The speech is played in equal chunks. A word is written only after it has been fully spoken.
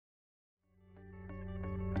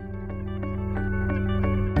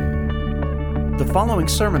The following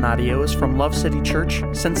sermon audio is from Love City Church,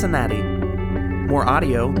 Cincinnati. More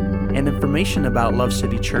audio and information about Love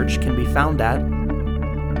City Church can be found at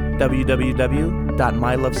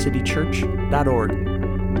www.mylovecitychurch.org.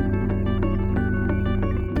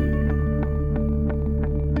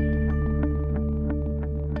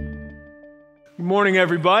 Good morning,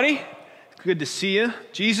 everybody. Good to see you.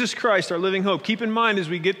 Jesus Christ, our living hope. Keep in mind as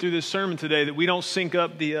we get through this sermon today that we don't sync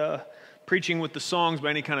up the preaching with the songs by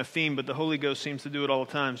any kind of theme, but the Holy Ghost seems to do it all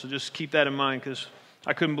the time. So just keep that in mind, because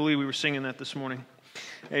I couldn't believe we were singing that this morning.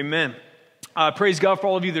 Amen. Praise God for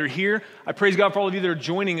all of you that are here. I praise God for all of you that are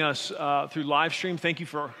joining us through live stream. Thank you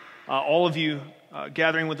for all of you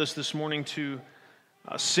gathering with us this morning to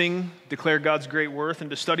sing, declare God's great worth, and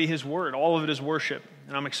to study His Word. All of it is worship,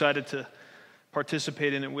 and I'm excited to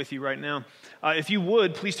participate in it with you right now. If you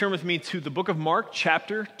would, please turn with me to the book of Mark,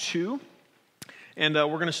 chapter 2. And we're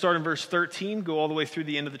going to start in verse 13, go all the way through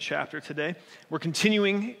the end of the chapter today. We're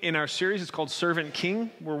continuing in our series. It's called Servant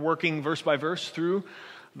King. We're working verse by verse through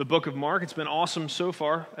the book of Mark. It's been awesome so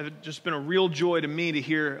far. It's just been a real joy to me to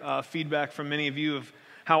hear feedback from many of you of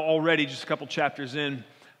how already, just a couple chapters in,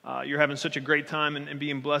 you're having such a great time and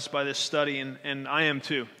being blessed by this study. And I am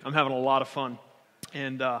too. I'm having a lot of fun.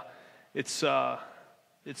 And it's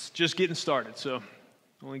just getting started, so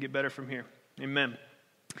only get better from here. Amen.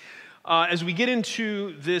 As we get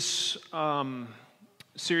into this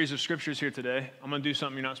series of scriptures here today, I'm going to do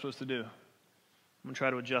something you're not supposed to do. I'm going to try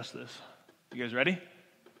to adjust this. You guys ready?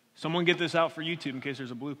 Someone get this out for YouTube in case there's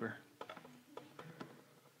a blooper.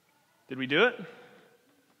 Did we do it?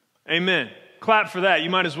 Amen. Clap for that. You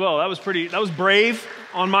might as well. That was brave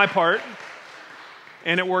on my part,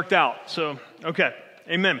 and it worked out. So, okay.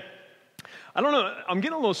 Amen. I don't know. I'm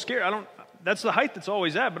getting a little scared. That's the height that's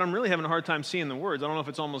always at, but I'm really having a hard time seeing the words. I don't know if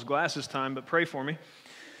it's almost glasses time, but pray for me,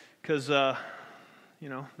 because, that'd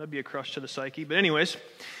be a crush to the psyche. But anyways,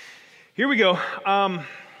 here we go.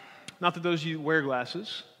 Not that those of you who wear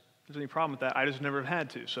glasses, there's any problem with that. I just never have had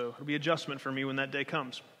to, so it'll be adjustment for me when that day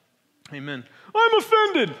comes. Amen. I'm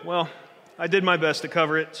offended. Well, I did my best to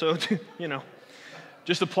cover it, so,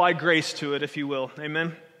 just apply grace to it, if you will.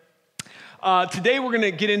 Amen. Today we're going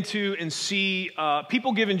to get into and see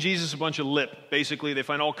people giving Jesus a bunch of lip. Basically, they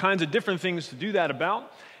find all kinds of different things to do that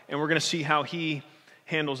about, and we're going to see how He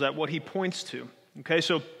handles that, what He points to. Okay,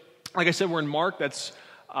 so like I said, we're in Mark. That's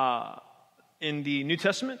in the New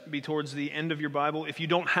Testament, be towards the end of your Bible. If you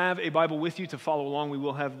don't have a Bible with you to follow along, we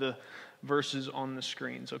will have the verses on the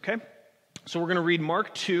screens, okay? So we're going to read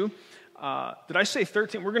Mark 2. Did I say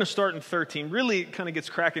 13? We're going to start in 13. Really, it kind of gets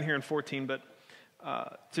cracking here in 14, but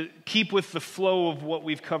to keep with the flow of what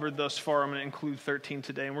we've covered thus far, I'm going to include 13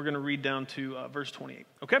 today, and we're going to read down to verse 28,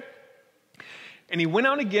 okay? And he went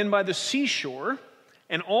out again by the seashore,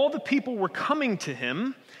 and all the people were coming to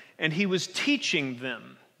him, and he was teaching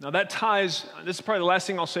them. Now that ties, this is probably the last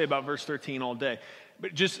thing I'll say about verse 13 all day,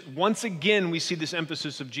 but just once again we see this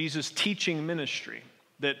emphasis of Jesus' teaching ministry,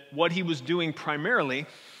 that what he was doing primarily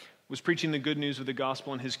was preaching the good news of the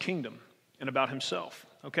gospel and his kingdom, and about himself,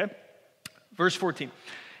 okay? Verse 14,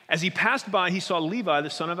 as he passed by, he saw Levi, the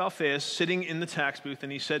son of Alphaeus, sitting in the tax booth,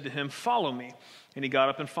 and he said to him, "Follow me." And he got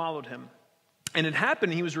up and followed him. And it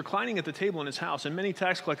happened, he was reclining at the table in his house, and many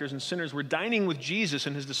tax collectors and sinners were dining with Jesus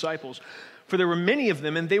and his disciples, for there were many of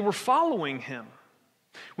them, and they were following him.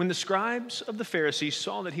 When the scribes of the Pharisees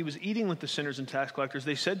saw that he was eating with the sinners and tax collectors,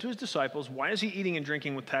 they said to his disciples, "Why is he eating and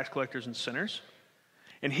drinking with tax collectors and sinners?"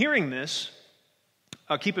 And hearing this,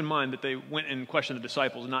 keep in mind that they went and questioned the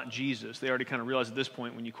disciples, not Jesus. They already kind of realized at this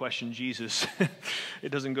point when you question Jesus, it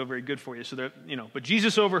doesn't go very good for you. So but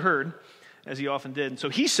Jesus overheard, as he often did. And so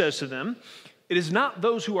he says to them, "It is not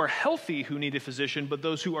those who are healthy who need a physician, but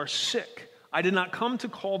those who are sick. I did not come to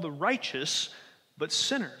call the righteous, but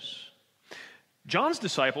sinners." John's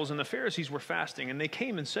disciples and the Pharisees were fasting, and they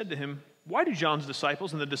came and said to him, "Why do John's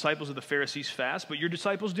disciples and the disciples of the Pharisees fast, but your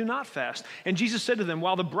disciples do not fast?" And Jesus said to them,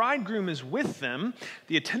 "While the bridegroom is with them,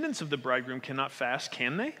 the attendants of the bridegroom cannot fast,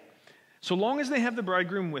 can they? So long as they have the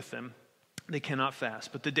bridegroom with them, they cannot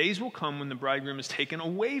fast. But the days will come when the bridegroom is taken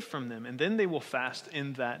away from them, and then they will fast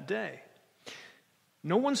in that day.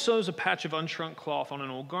 No one sews a patch of unshrunk cloth on an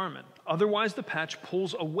old garment. Otherwise the patch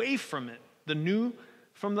pulls away from it, the new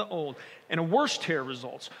from the old, and a worse tear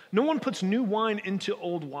results. No one puts new wine into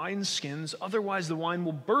old wineskins, otherwise the wine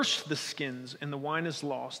will burst the skins, and the wine is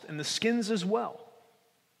lost, and the skins as well.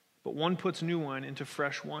 But one puts new wine into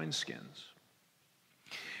fresh wineskins."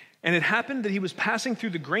 And it happened that he was passing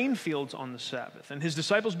through the grain fields on the Sabbath, and his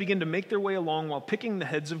disciples began to make their way along while picking the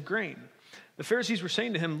heads of grain. The Pharisees were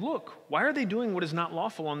saying to him, "Look, why are they doing what is not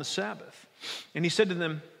lawful on the Sabbath?" And he said to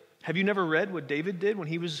them, "Have you never read what David did when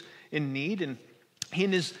he was in need and he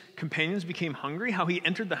and his companions became hungry, how he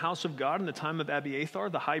entered the house of God in the time of Abiathar,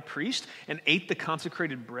 the high priest, and ate the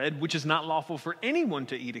consecrated bread, which is not lawful for anyone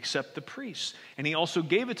to eat except the priests. And he also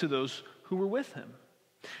gave it to those who were with him.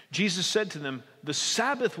 Jesus said to them, the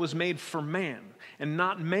Sabbath was made for man, and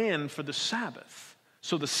not man for the Sabbath.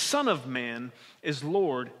 So the Son of Man is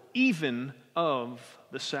Lord even of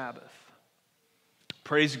the Sabbath.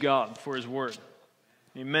 Praise God for his word.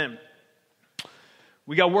 Amen.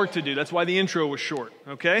 We got work to do. That's why the intro was short.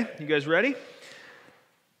 Okay? You guys ready?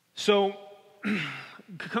 So,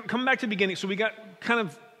 come back to the beginning. So we got kind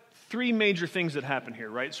of three major things that happen here,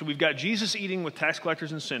 right? So we've got Jesus eating with tax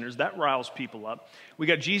collectors and sinners. That riles people up. We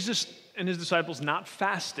got Jesus and his disciples not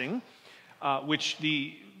fasting, which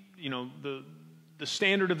the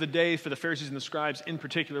standard of the day for the Pharisees and the scribes in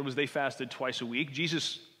particular was they fasted twice a week.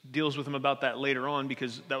 Jesus deals with them about that later on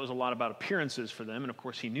because that was a lot about appearances for them, and of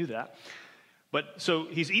course he knew that. But so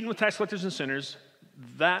he's eating with tax collectors and sinners.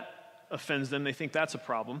 That offends them. They think that's a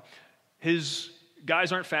problem. His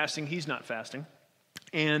guys aren't fasting. He's not fasting.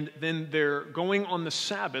 And then they're going on the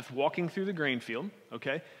Sabbath, walking through the grain field,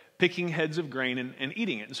 okay, picking heads of grain and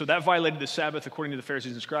eating it. And so that violated the Sabbath according to the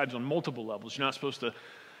Pharisees and scribes on multiple levels. You're not supposed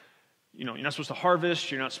to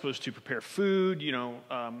harvest. You're not supposed to prepare food.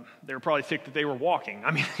 They were probably thick that they were walking.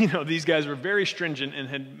 I mean, these guys were very stringent and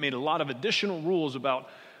had made a lot of additional rules about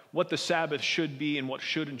what the Sabbath should be and what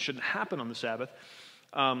should and shouldn't happen on the Sabbath.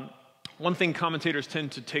 One thing commentators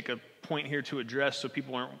tend to take a point here to address so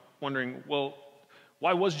people aren't wondering, well,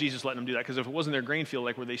 why was Jesus letting them do that? Because if it wasn't their grain field,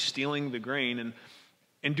 like were they stealing the grain? And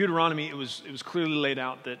in Deuteronomy, it was clearly laid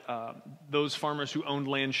out that those farmers who owned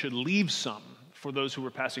land should leave some for those who were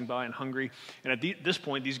passing by and hungry. And at this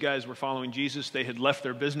point, these guys were following Jesus. They had left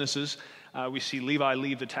their businesses. We see Levi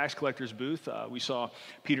leave the tax collector's booth. We saw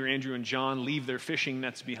Peter, Andrew, and John leave their fishing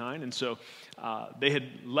nets behind. And so they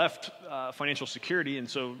had left financial security. And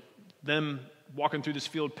so them walking through this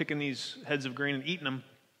field, picking these heads of grain and eating them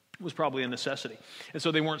was probably a necessity. And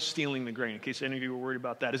so they weren't stealing the grain, in case any of you were worried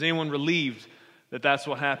about that. Is anyone relieved that that's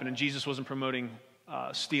what happened and Jesus wasn't promoting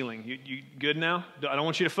stealing? You good now? I don't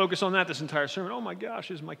want you to focus on that this entire sermon. Oh my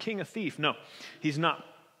gosh, is my king a thief? No, he's not.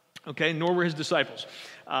 Okay, nor were his disciples.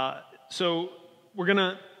 So we're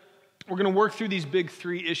gonna work through these big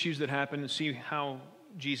three issues that happen and see how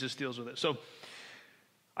Jesus deals with it. So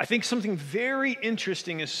I think something very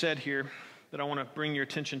interesting is said here that I want to bring your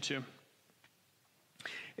attention to.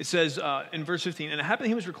 It says in verse 15, and it happened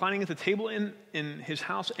he was reclining at the table in his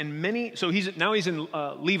house, and many, so he's in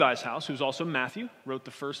Levi's house, who's also Matthew, wrote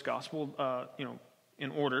the first gospel,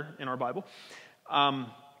 in order in our Bible. Not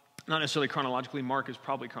necessarily chronologically. Mark is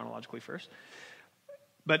probably chronologically first.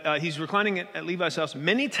 But he's reclining at Levi's house.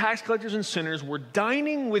 Many tax collectors and sinners were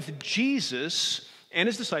dining with Jesus and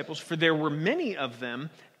his disciples, for there were many of them,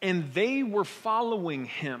 and they were following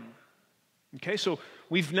him. Okay, so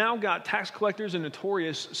we've now got tax collectors and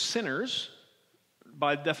notorious sinners,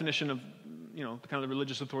 by definition of, kind of the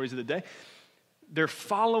religious authorities of the day. They're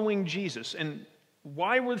following Jesus. And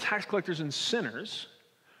why were the tax collectors and sinners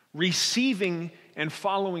receiving and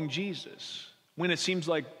following Jesus when it seems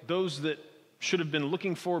like those that should have been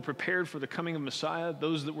looking for, prepared for the coming of Messiah,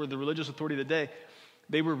 those that were the religious authority of the day,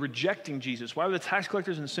 they were rejecting Jesus? Why were the tax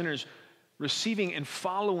collectors and sinners receiving and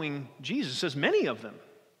following Jesus? It says many of them.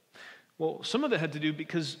 Well, some of it had to do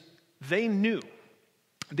because they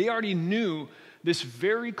already knew this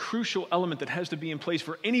very crucial element that has to be in place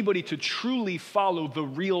for anybody to truly follow the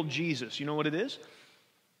real Jesus. You know what it is?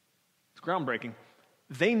 It's groundbreaking.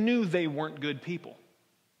 They knew they weren't good people.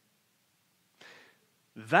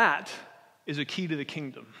 That is a key to the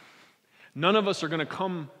kingdom. None of us are going to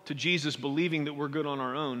come to Jesus believing that we're good on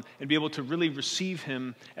our own and be able to really receive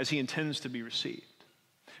him as he intends to be received.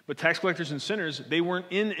 But tax collectors and sinners, they weren't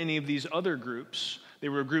in any of these other groups. They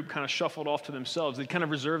were a group kind of shuffled off to themselves. They kind of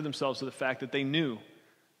reserved themselves to the fact that they knew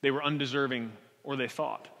they were undeserving, or they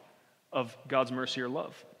thought, of God's mercy or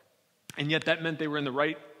love. And yet that meant they were in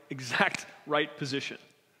the exact right position,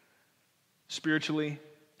 spiritually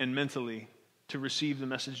and mentally, to receive the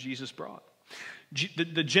message Jesus brought.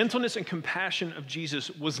 The gentleness and compassion of Jesus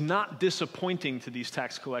was not disappointing to these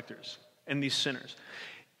tax collectors and these sinners.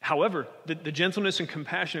 However, the gentleness and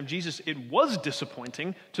compassion of Jesus, it was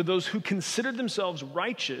disappointing to those who considered themselves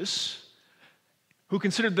righteous, do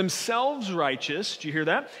you hear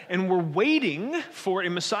that? And were waiting for a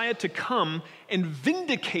Messiah to come and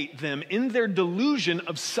vindicate them in their delusion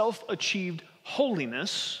of self-achieved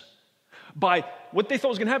holiness by what they thought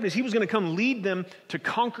was going to happen is he was going to come lead them to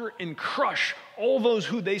conquer and crush all those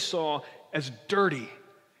who they saw as dirty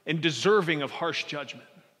and deserving of harsh judgment.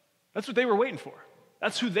 That's what they were waiting for.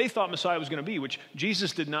 That's who they thought Messiah was going to be, which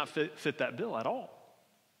Jesus did not fit that bill at all.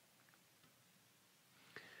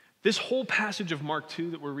 This whole passage of Mark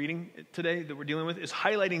 2 that we're reading today, that we're dealing with, is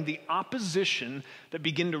highlighting the opposition that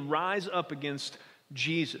began to rise up against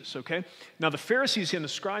Jesus, okay? Now, the Pharisees and the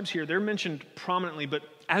scribes here, they're mentioned prominently, but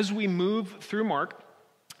as we move through Mark,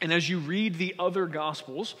 and as you read the other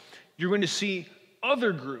Gospels, you're going to see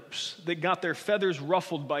other groups that got their feathers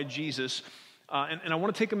ruffled by Jesus, and I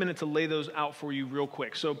want to take a minute to lay those out for you real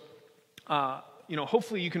quick. So,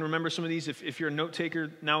 hopefully you can remember some of these. If you're a note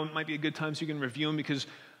taker, now might be a good time so you can review them, because,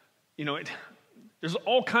 there's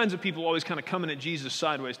all kinds of people always kind of coming at Jesus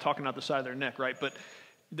sideways, talking out the side of their neck, right? But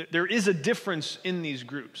there is a difference in these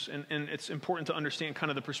groups, and it's important to understand kind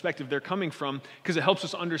of the perspective they're coming from, because it helps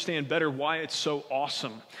us understand better why it's so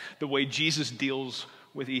awesome the way Jesus deals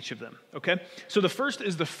with each of them, okay? So the first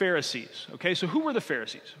is the Pharisees, okay? So who were the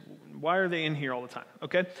Pharisees? Why are they in here all the time,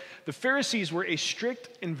 okay? The Pharisees were a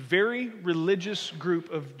strict and very religious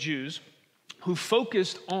group of Jews who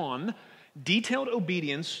focused on detailed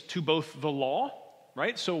obedience to both the law,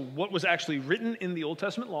 right? So what was actually written in the Old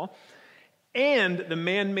Testament law, and the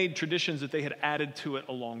man-made traditions that they had added to it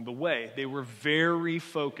along the way. They were very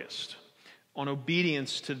focused on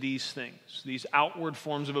obedience to these things, these outward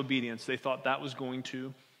forms of obedience. They thought that was going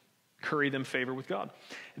to curry them favor with God.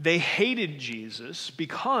 They hated Jesus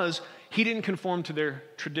because he didn't conform to their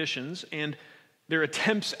traditions and their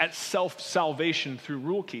attempts at self-salvation through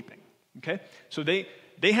rule keeping, okay? So they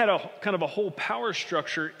had a kind of a whole power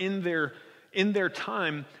structure in their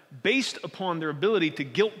time based upon their ability to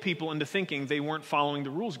guilt people into thinking they weren't following the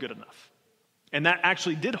rules good enough. And that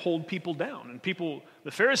actually did hold people down. And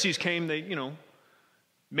the Pharisees came, they,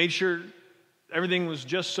 made sure everything was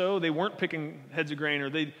just so. They weren't picking heads of grain, or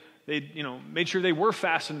they made sure they were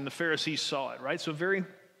fasting, and the Pharisees saw it, right? So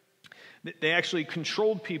they actually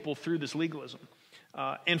controlled people through this legalism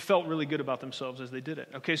and felt really good about themselves as they did it.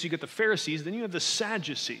 Okay, so you get the Pharisees, then you have the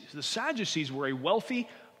Sadducees. The Sadducees were a wealthy,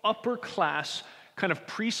 upper class kind of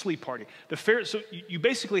priestly party. So you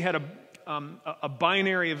basically had a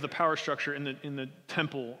binary of the power structure in the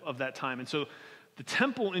temple of that time. And so the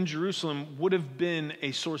temple in Jerusalem would have been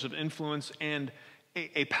a source of influence and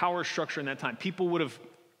a power structure in that time. People would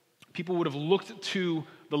have looked to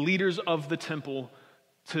the leaders of the temple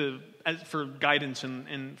for guidance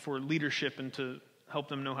and for leadership and to help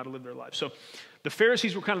them know how to live their lives. So the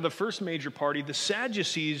Pharisees were kind of the first major party. The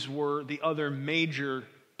Sadducees were the other major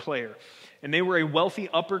player. And they were a wealthy,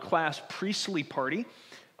 upper-class, priestly party.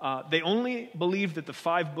 They only believed that the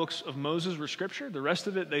 5 books of Moses were scripture. The rest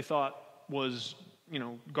of it they thought was,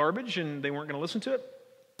 garbage, and they weren't going to listen to it.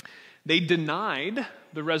 They denied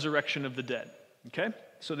the resurrection of the dead, okay?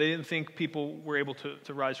 So they didn't think people were able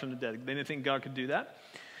to rise from the dead. They didn't think God could do that.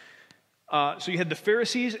 So you had the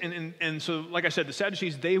Pharisees, and so, like I said, the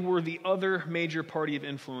Sadducees, they were the other major party of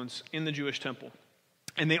influence in the Jewish temple.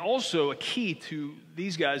 And they also, a key to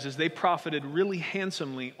these guys is they profited really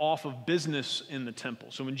handsomely off of business in the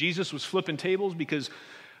temple. So when Jesus was flipping tables because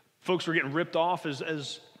folks were getting ripped off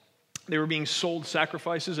as they were being sold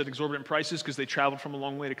sacrifices at exorbitant prices because they traveled from a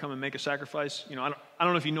long way to come and make a sacrifice. I don't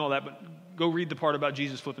know if you know all that, but go read the part about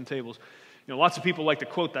Jesus flipping tables. Lots of people like to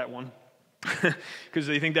quote that one because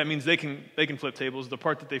they think that means they can flip tables. The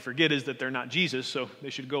part that they forget is that they're not Jesus, so they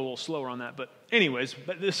should go a little slower on that. But anyways,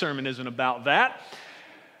 this sermon isn't about that.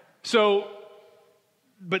 So,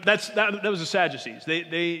 but that was the Sadducees.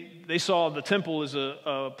 They saw the temple as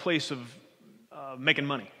a place of making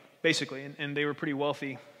money, basically, and they were pretty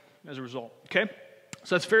wealthy as a result. Okay,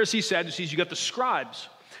 so that's Pharisees, Sadducees. You got the scribes.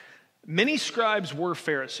 Many scribes were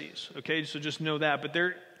Pharisees. Okay, so just know that. But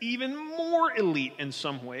they're even more elite in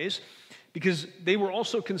some ways because they were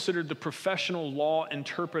also considered the professional law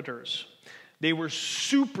interpreters. They were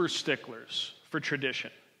super sticklers for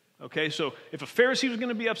tradition. Okay, so if a Pharisee was going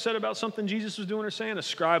to be upset about something Jesus was doing or saying, a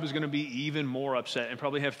scribe was going to be even more upset and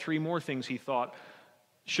probably have 3 more things he thought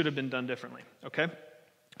should have been done differently, okay?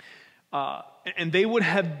 And they would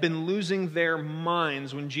have been losing their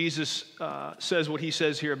minds when Jesus says what he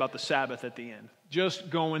says here about the Sabbath at the end.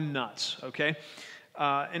 Just going nuts, okay?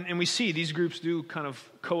 And we see these groups do kind of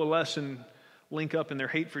coalesce and link up in their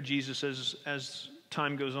hate for Jesus as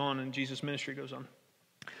time goes on and Jesus' ministry goes on.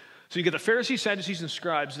 So you get the Pharisees, Sadducees, and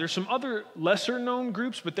scribes. There's some other lesser-known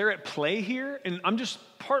groups, but they're at play here. And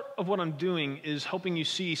part of what I'm doing is helping you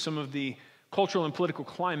see some of the cultural and political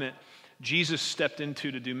climate Jesus stepped into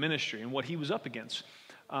to do ministry and what he was up against.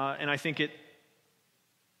 And I think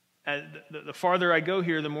the farther I go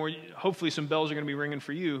here, the more, hopefully some bells are going to be ringing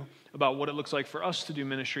for you about what it looks like for us to do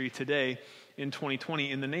ministry today in 2020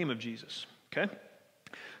 in the name of Jesus, okay?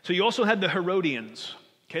 So you also had the Herodians.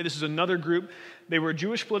 Okay, this is another group. They were a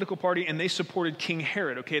Jewish political party, and they supported King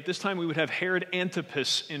Herod. Okay, at this time, we would have Herod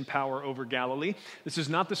Antipas in power over Galilee. This is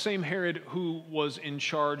not the same Herod who was in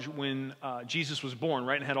charge when Jesus was born,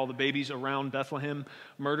 right, and had all the babies around Bethlehem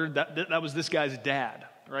murdered. That was this guy's dad,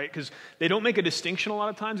 right? Because they don't make a distinction a lot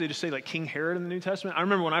of times. They just say, like, King Herod in the New Testament. I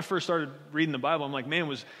remember when I first started reading the Bible, I'm like, man,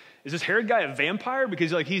 is this Herod guy a vampire?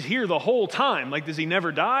 Because, like, he's here the whole time. Like, does he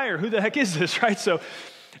never die? Or who the heck is this, right? So,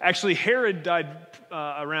 actually, Herod died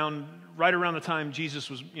right around the time Jesus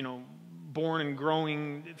was, born and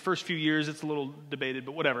growing. First few years, it's a little debated,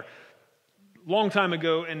 but whatever. Long time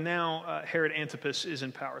ago, and now Herod Antipas is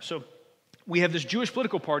in power. So we have this Jewish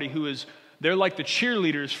political party they're like the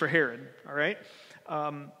cheerleaders for Herod, all right?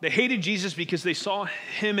 They hated Jesus because they saw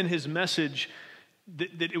him and his message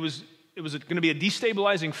that it was going to be a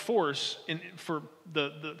destabilizing force for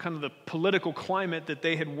the kind of the political climate that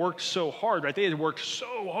they had worked so hard, right? They had worked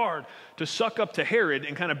so hard to suck up to Herod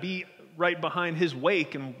and kind of be right behind his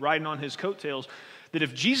wake and riding on his coattails, that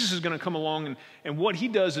if Jesus is going to come along and what he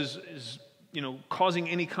does is causing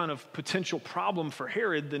any kind of potential problem for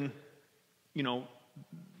Herod, then,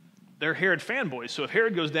 they're Herod fanboys. So if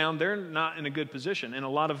Herod goes down, they're not in a good position. And a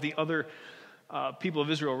lot of the other people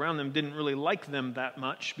of Israel around them didn't really like them that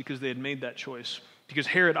much because they had made that choice. Because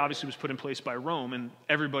Herod obviously was put in place by Rome, and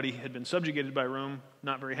everybody had been subjugated by Rome,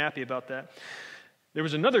 not very happy about that. There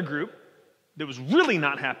was another group that was really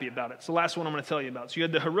not happy about it. It's the last one I'm going to tell you about. So you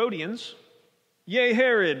had the Herodians. Yay,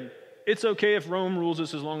 Herod. It's okay if Rome rules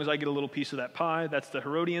us as long as I get a little piece of that pie. That's the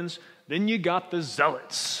Herodians. Then you got the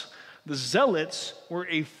Zealots. The Zealots were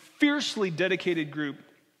a fiercely dedicated group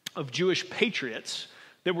of Jewish patriots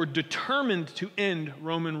that were determined to end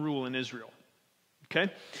Roman rule in Israel.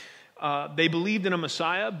 Okay? They believed in a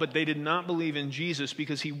Messiah, but they did not believe in Jesus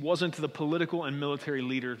because he wasn't the political and military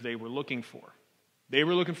leader they were looking for. They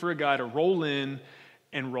were looking for a guy to roll in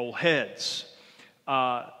and roll heads,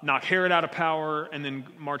 knock Herod out of power, and then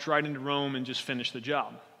march right into Rome and just finish the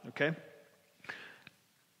job. Okay?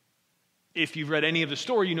 If you've read any of the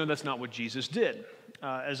story, you know that's not what Jesus did.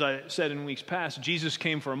 As I said in weeks past, Jesus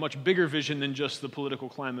came for a much bigger vision than just the political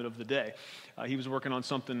climate of the day. He was working on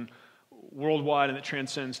something worldwide and that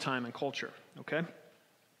transcends time and culture. Okay?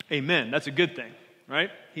 Amen. That's a good thing,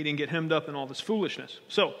 right? He didn't get hemmed up in all this foolishness.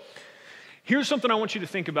 So, here's something I want you to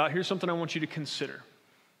think about. Here's something I want you to consider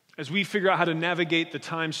as we figure out how to navigate the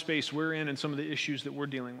time space we're in and some of the issues that we're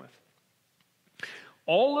dealing with.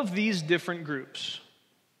 All of these different groups,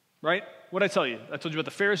 right? What did I tell you? I told you about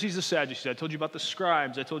the Pharisees, the Sadducees. I told you about the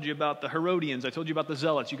scribes. I told you about the Herodians. I told you about the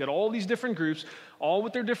Zealots. You got all these different groups, all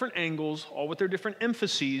with their different angles, all with their different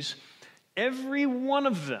emphases. Every one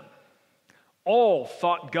of them all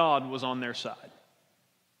thought God was on their side.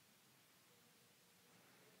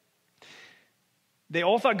 They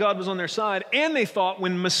all thought God was on their side, and they thought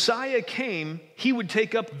when Messiah came, he would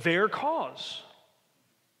take up their cause.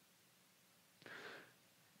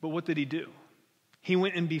 But what did he do? He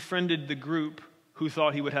went and befriended the group who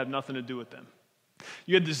thought he would have nothing to do with them.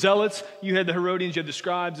 You had the Zealots, you had the Herodians, you had the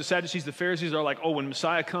scribes, the Sadducees, the Pharisees are like, oh, when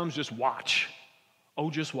Messiah comes, just watch. Oh,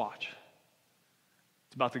 just watch.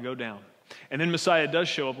 It's about to go down. And then Messiah does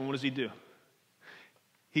show up, and what does he do?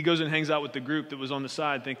 He goes and hangs out with the group that was on the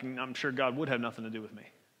side thinking, I'm sure God would have nothing to do with me.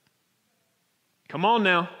 Come on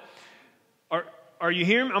now. Are you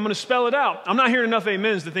hearing me? I'm going to spell it out. I'm not hearing enough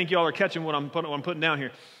amens to think y'all are catching what I'm putting down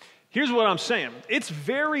here. Here's what I'm saying. It's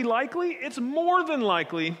very likely, it's more than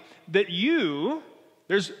likely that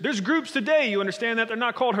there's groups today, you understand that? They're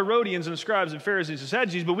not called Herodians and scribes and Pharisees and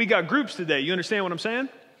Sadducees, but we got groups today. You understand what I'm saying?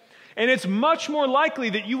 And it's much more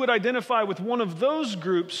likely that you would identify with one of those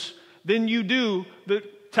groups than you do the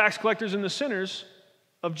tax collectors and the sinners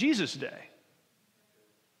of Jesus' day.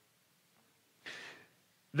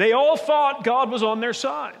 They all thought God was on their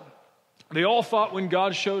side. They all thought when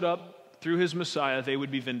God showed up through his Messiah, they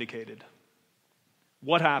would be vindicated.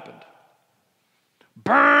 What happened?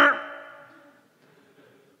 Burn!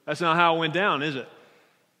 That's not how it went down, is it?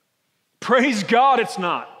 Praise God, it's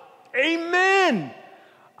not. Amen!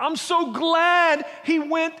 I'm so glad he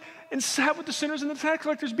went and sat with the sinners and the tax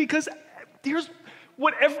collectors, because here's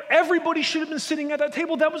what everybody should have been sitting at that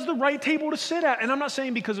table. That was the right table to sit at. And I'm not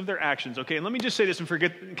saying because of their actions, okay? And let me just say this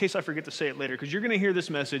in case I forget to say it later, because you're going to hear this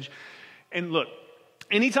message. And look,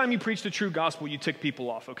 anytime you preach the true gospel, you tick people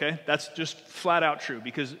off, okay? That's just flat out true,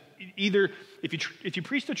 because either if you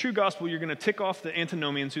preach the true gospel, you're going to tick off the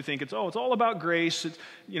antinomians who think it's all about grace. It's,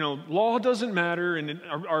 law doesn't matter, and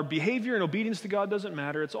our behavior and obedience to God doesn't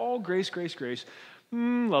matter. It's all grace, grace, grace.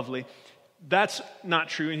 Lovely. That's not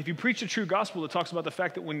true. And if you preach the true gospel, it talks about the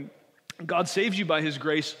fact that when God saves you by his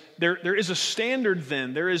grace, there is a standard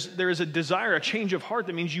then. There is a desire, a change of heart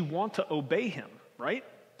that means you want to obey him, right?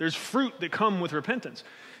 There's fruit that come with repentance.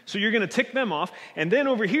 So you're going to tick them off. And then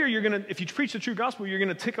over here, if you preach the true gospel, you're going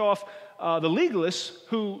to tick off the legalists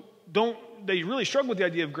who they really struggle with the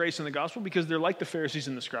idea of grace in the gospel because they're like the Pharisees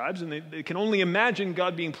and the scribes, and they can only imagine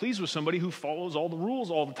God being pleased with somebody who follows all the rules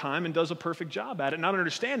all the time and does a perfect job at it, not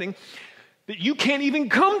understanding that you can't even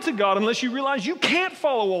come to God unless you realize you can't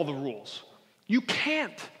follow all the rules. You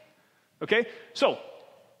can't. Okay? So,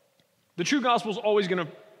 the true gospel is always going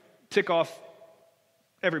to tick off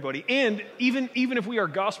everybody. And even if we are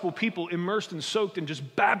gospel people, immersed and soaked and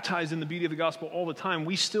just baptized in the beauty of the gospel all the time,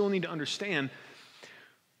 we still need to understand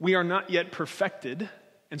we are not yet perfected.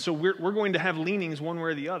 And so we're going to have leanings one way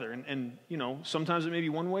or the other. And sometimes it may be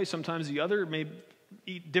one way, sometimes the other.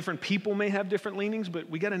 Different people may have different leanings, but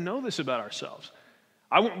we got to know this about ourselves.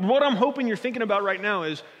 What I'm hoping you're thinking about right now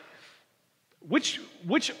is, which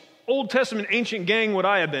Old Testament ancient gang would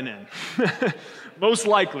I have been in? Most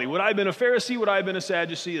likely. Would I have been a Pharisee? Would I have been a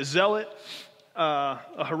Sadducee, a Zealot,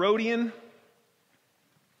 a Herodian?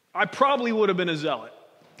 I probably would have been a Zealot.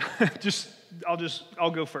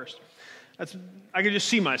 I'll go first. I could just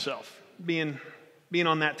see myself being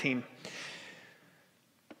on that team.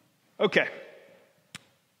 Okay.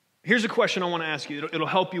 Here's a question I want to ask you. It'll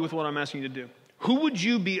help you with what I'm asking you to do. Who would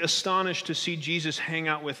you be astonished to see Jesus hang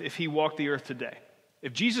out with if he walked the earth today?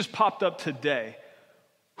 If Jesus popped up today,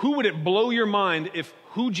 who would it blow your mind if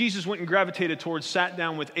who Jesus went and gravitated towards, sat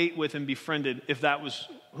down with, ate with, and befriended, if that was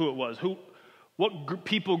who it was? What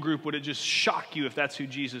people group would it just shock you if that's who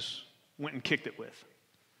Jesus went and kicked it with?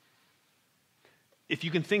 If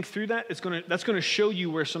you can think through that, that's going to show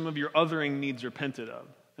you where some of your othering needs repented of.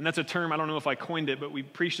 And that's a term, I don't know if I coined it, but we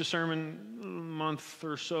preached a sermon a month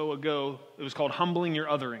or so ago. It was called Humbling Your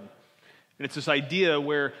Othering. And it's this idea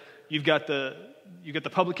where you've got the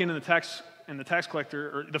publican and the tax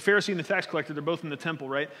collector, or the Pharisee and the tax collector, they're both in the temple,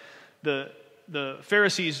 right? The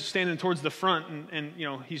Pharisee's standing towards the front, and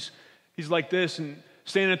he's like this and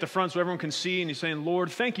standing at the front so everyone can see, and he's saying, Lord,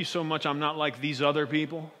 thank you so much I'm not like these other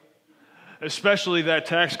people, especially that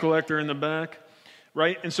tax collector in the back.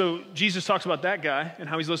 Right? And so Jesus talks about that guy and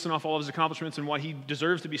how he's listing off all of his accomplishments and why he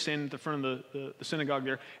deserves to be standing at the front of the synagogue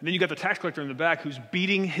there. And then you got the tax collector in the back who's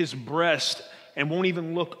beating his breast and won't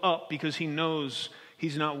even look up because he knows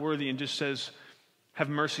he's not worthy and just says, have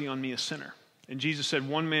mercy on me, a sinner. And Jesus said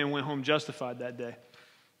one man went home justified that day.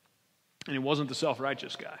 And it wasn't the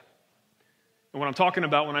self-righteous guy. And what I'm talking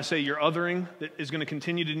about when I say your othering that is going to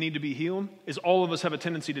continue to need to be healed is all of us have a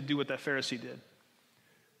tendency to do what that Pharisee did.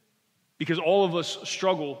 Because all of us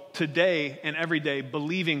struggle today and every day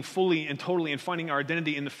believing fully and totally and finding our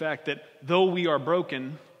identity in the fact that though we are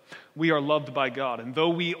broken, we are loved by God. And though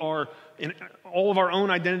we are, all of our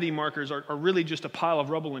own identity markers are really just a pile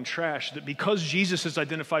of rubble and trash, that because Jesus is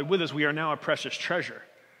identified with us, we are now a precious treasure.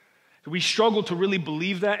 We struggle to really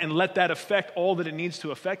believe that and let that affect all that it needs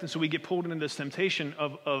to affect. And so we get pulled into this temptation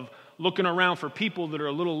of looking around for people that are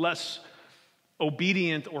a little less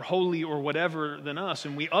obedient or holy or whatever than us,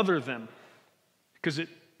 and we other them because it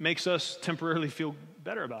makes us temporarily feel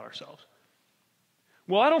better about ourselves.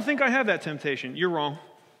 Well, I don't think I have that temptation. You're wrong.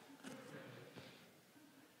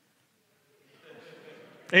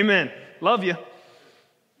 Amen. Love you.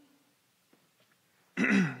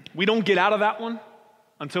 We don't get out of that one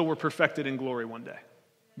until we're perfected in glory one day.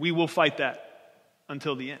 We will fight that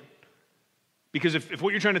until the end. Because if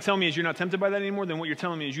what you're trying to tell me is you're not tempted by that anymore, then what you're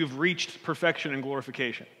telling me is you've reached perfection and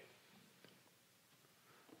glorification.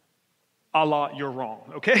 Allah, you're wrong.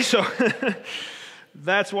 Okay, so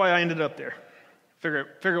that's why I ended up there.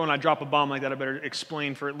 Figure when I drop a bomb like that, I better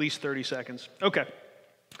explain for at least 30 seconds. Okay.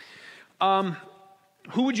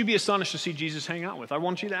 Who would you be astonished to see Jesus hang out with? I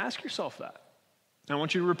want you to ask yourself that. I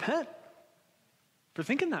want you to repent for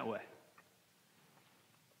thinking that way.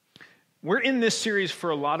 We're in this series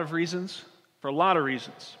for a lot of reasons.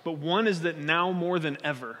 But one is that now more than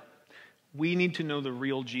ever, we need to know the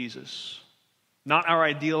real Jesus, not our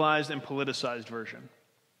idealized and politicized version.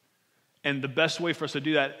 And the best way for us to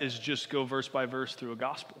do that is just go verse by verse through a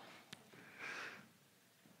gospel.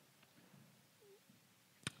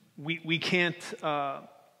 We can't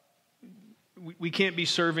be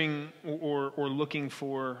serving or looking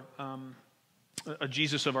for a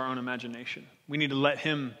Jesus of our own imagination. We need to let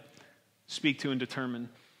him speak to and determine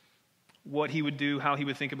what he would do, how he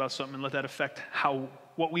would think about something, and let that affect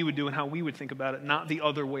what we would do and how we would think about it, not the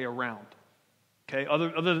other way around. Okay?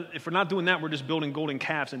 If we're not doing that, we're just building golden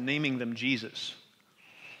calves and naming them Jesus.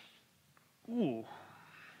 Ooh.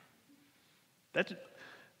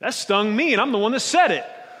 That stung me, and I'm the one that said it.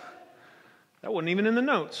 That wasn't even in the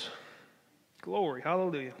notes. Glory,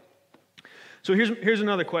 hallelujah. So here's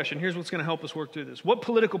another question. Here's what's going to help us work through this. What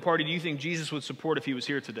political party do you think Jesus would support if he was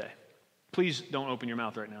here today? Please don't open your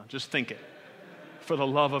mouth right now. Just think it. For the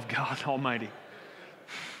love of God Almighty.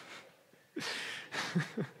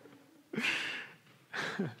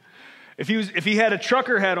 If he had a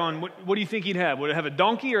trucker hat on, what do you think he'd have? Would it have a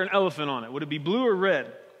donkey or an elephant on it? Would it be blue or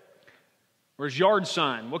red? Or his yard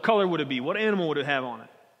sign? What color would it be? What animal would it have on it?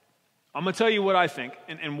 I'm going to tell you what I think,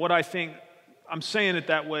 and what I think. I'm saying it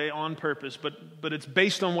that way on purpose, but it's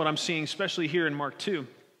based on what I'm seeing, especially here in Mark 2.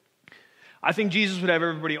 I think Jesus would have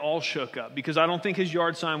everybody all shook up, because I don't think his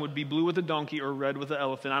yard sign would be blue with a donkey or red with an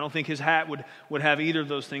elephant. I don't think his hat would have either of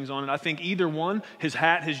those things on it. I think either one, his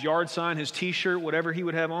hat, his yard sign, his t-shirt, whatever he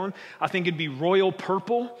would have on, I think it'd be royal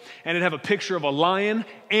purple, and it'd have a picture of a lion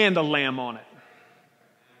and a lamb on it.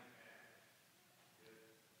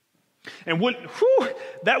 And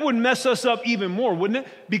that would mess us up even more, wouldn't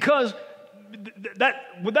it? Because that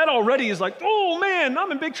already is like, oh man,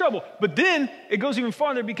 I'm in big trouble. But then it goes even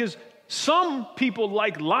farther, because some people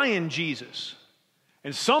like lion Jesus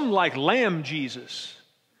and some like lamb Jesus,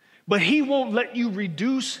 but he won't let you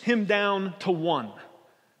reduce him down to one.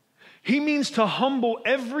 He means to humble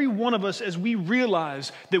every one of us as we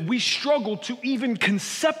realize that we struggle to even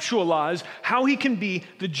conceptualize how he can be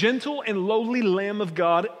the gentle and lowly Lamb of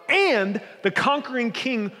God and the conquering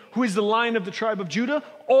King who is the Lion of the tribe of Judah,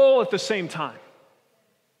 all at the same time.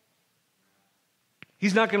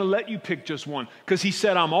 He's not going to let you pick just one, because he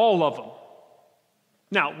said, I'm all of them.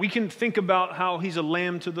 Now, we can think about how he's a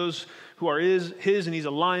lamb to those who are his, and he's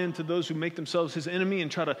a lion to those who make themselves his enemy and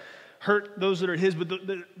try to hurt those that are his, but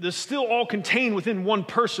they're still all contained within one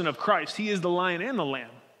person of Christ. He is the lion and the lamb.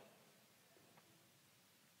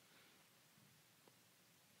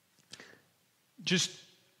 Just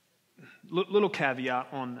little caveat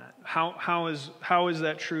on that. How is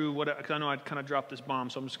that true? Because I know I kind of dropped this bomb,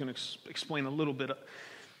 so I'm just going to explain a little bit.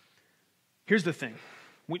 Here's the thing.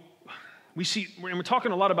 We see, and we're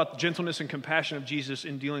talking a lot about the gentleness and compassion of Jesus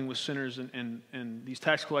in dealing with sinners and these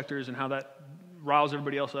tax collectors and how that riles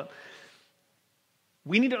everybody else up.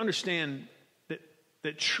 We need to understand that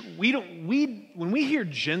when we hear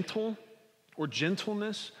gentle or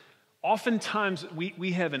gentleness, oftentimes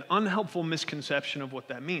we have an unhelpful misconception of what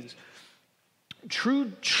that means.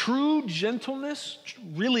 True gentleness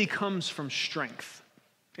really comes from strength.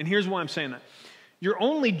 And here's why I'm saying that. You're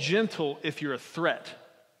only gentle if you're a threat.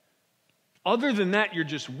 Other than that, you're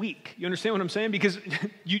just weak. You understand what I'm saying? Because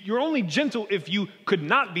you're only gentle if you could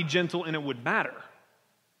not be gentle and it would matter.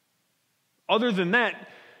 Other than that,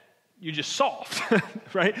 you're just soft,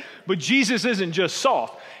 right? But Jesus isn't just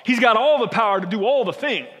soft. He's got all the power to do all the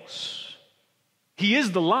things. He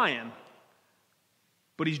is the lion,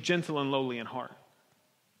 but he's gentle and lowly in heart.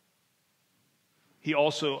 He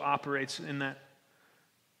also operates in that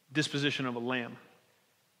disposition of a lamb.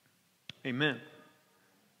 Amen.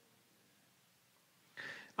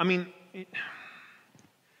 I mean,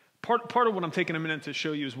 part of what I'm taking a minute to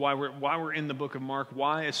show you is why we're in the book of Mark,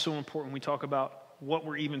 why it's so important we talk about what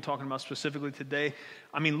we're even talking about specifically today.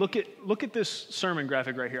 I mean, look at this sermon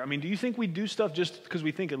graphic right here. I mean, do you think we do stuff just because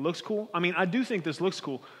we think it looks cool? I mean, I do think this looks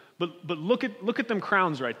cool, but look at them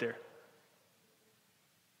crowns right there.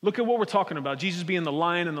 Look at what we're talking about, Jesus being the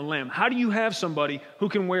lion and the lamb. How do you have somebody who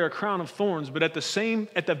can wear a crown of thorns, but at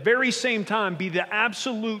the very same time be the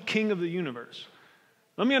absolute king of the universe?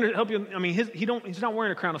 Let me help you. I mean, he's not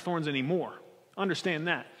wearing a crown of thorns anymore. Understand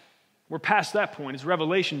that. We're past that point. It's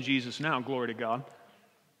Revelation Jesus now, glory to God.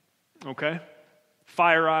 Okay?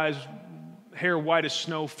 Fire eyes, hair white as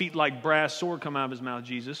snow, feet like brass, sword come out of his mouth,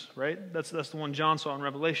 Jesus, right? That's the one John saw in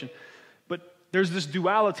Revelation. But there's this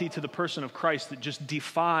duality to the person of Christ that just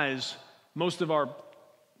defies most of our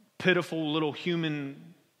pitiful little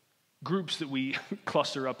human groups that we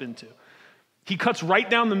cluster up into. He cuts right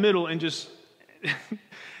down the middle and just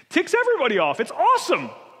ticks everybody off. It's awesome.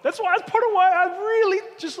 That's part of why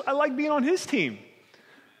I like being on his team.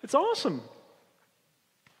 It's awesome.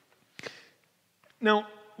 Now,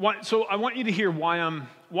 so I want you to hear why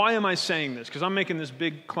am I saying this? Because I'm making this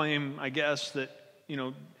big claim, I guess, that,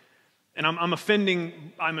 and I'm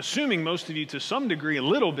assuming most of you to some degree a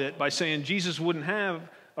little bit by saying Jesus wouldn't have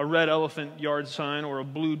a red elephant yard sign or a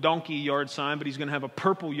blue donkey yard sign, but he's going to have a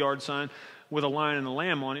purple yard sign with a lion and a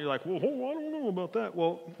lamb on it. You're like, well, I don't know about that.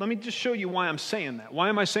 Well, let me just show you why I'm saying that. Why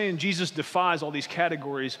am I saying Jesus defies all these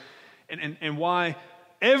categories and why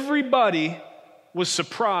everybody was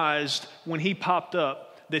surprised when he popped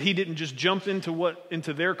up that he didn't just jump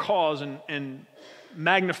into their cause and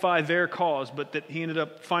magnify their cause, but that he ended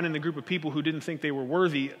up finding the group of people who didn't think they were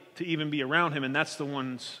worthy to even be around him, and that's the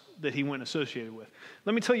ones that he went associated with.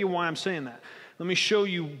 Let me tell you why I'm saying that. Let me show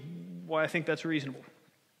you why I think that's reasonable.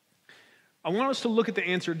 I want us to look at the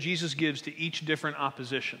answer Jesus gives to each different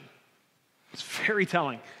opposition. It's very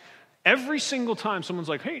telling. Every single time someone's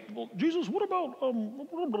like, hey, well, Jesus, what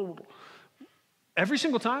about, every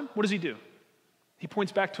single time, what does he do? He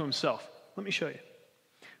points back to himself. Let me show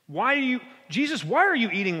you. Jesus, why are you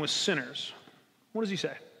eating with sinners? What does he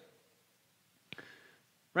say?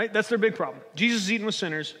 Right? That's their big problem. Jesus is eating with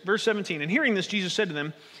sinners. Verse 17, and hearing this, Jesus said to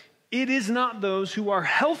them, it is not those who are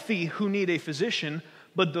healthy who need a physician,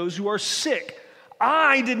 but those who are sick.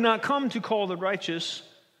 I did not come to call the righteous,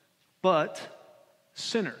 but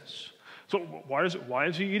sinners. So why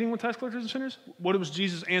is he eating with tax collectors and sinners? What was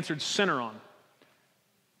Jesus answered sinner on?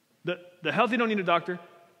 The healthy don't need a doctor.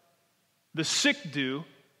 The sick do.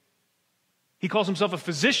 He calls himself a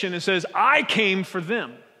physician and says, I came for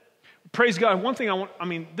them. Praise God. One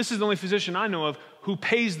thing this is the only physician I know of who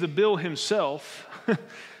pays the bill himself.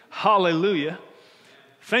 Hallelujah.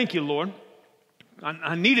 Thank you, Lord.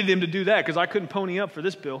 I needed him to do that because I couldn't pony up for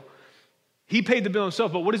this bill. He paid the bill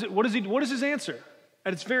himself, but what is his answer?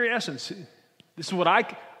 At its very essence, this is what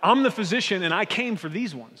I'm the physician and I came for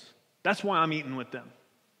these ones. That's why I'm eating with them.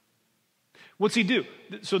 What's he do?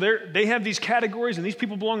 So they have these categories, and these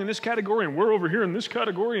people belong in this category, and we're over here in this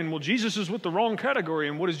category, and well, Jesus is with the wrong category.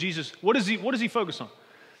 And what does he focus on?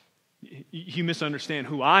 You misunderstand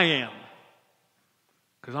who I am,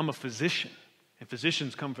 because I'm a physician, and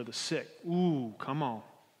physicians come for the sick. Ooh, come on.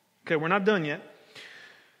 Okay, we're not done yet.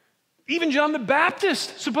 Even John the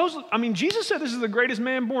Baptist, Jesus said this is the greatest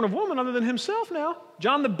man born of woman other than himself now.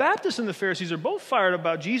 John the Baptist and the Pharisees are both fired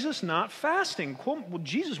about Jesus not fasting. Quote, well,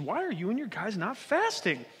 Jesus, why are you and your guys not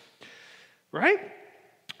fasting? Right?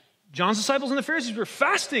 John's disciples and the Pharisees were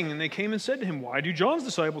fasting, and they came and said to him, why do John's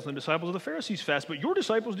disciples and the disciples of the Pharisees fast, but your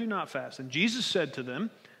disciples do not fast? And Jesus said to them,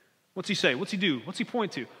 what's he say? What's he do? What's he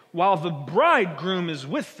point to? While the bridegroom is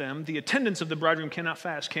with them, the attendants of the bridegroom cannot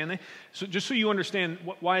fast, can they? So just so you understand,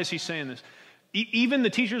 why is he saying this? Even the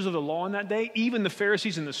teachers of the law in that day, even the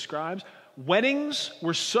Pharisees and the scribes, weddings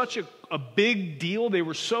were such a big deal. They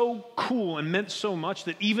were so cool and meant so much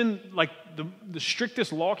that even like the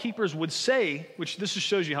strictest law keepers would say, which this just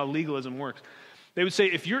shows you how legalism works. They would say,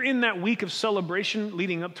 if you're in that week of celebration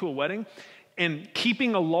leading up to a wedding and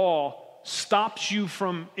keeping a law stops you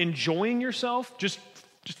from enjoying yourself, just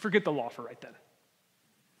forget the law for right then.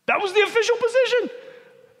 That was the official position.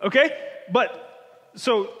 Okay? But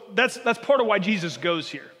so that's part of why Jesus goes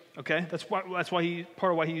here. Okay? That's part of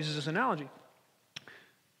why he uses this analogy.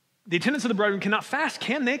 The attendants of the bridegroom cannot fast,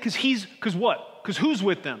 can they? Because what? Because who's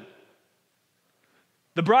with them?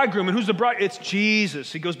 The bridegroom. And who's the bride? It's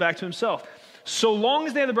Jesus. He goes back to himself. So long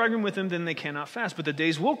as they have the bridegroom with them, then they cannot fast. But the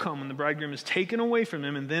days will come when the bridegroom is taken away from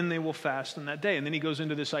them, and then they will fast on that day. And then he goes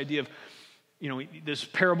into this idea of, this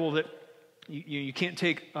parable that you can't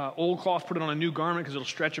take old cloth, put it on a new garment because it'll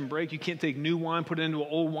stretch and break. You can't take new wine, put it into an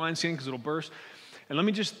old wineskin because it'll burst. And let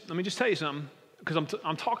me just tell you something, because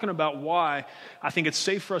I'm talking about why I think it's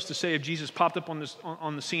safe for us to say if Jesus popped up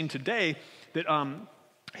on the scene today that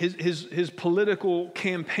his political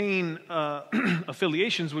campaign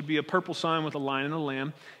affiliations would be a purple sign with a lion and a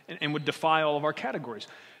lamb and would defy all of our categories.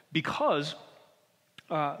 Because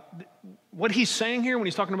what he's saying here when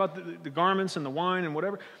he's talking about the garments and the wine and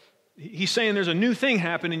whatever, he's saying there's a new thing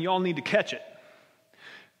happening and y'all need to catch it.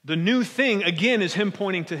 The new thing, again, is him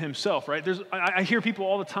pointing to himself, right? I hear people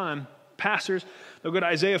all the time, pastors, they'll go to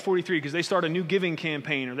Isaiah 43 because they start a new giving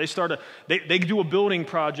campaign, or they do a building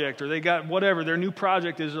project, or they got whatever their new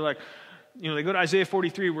project is. They're like, they go to Isaiah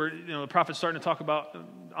 43 where the prophet's starting to talk about,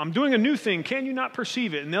 I'm doing a new thing. Can you not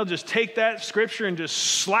perceive it? And they'll just take that scripture and just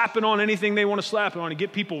slap it on anything they want to slap it on and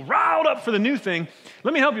get people riled up for the new thing.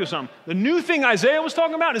 Let me help you with something. The new thing Isaiah was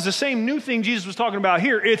talking about is the same new thing Jesus was talking about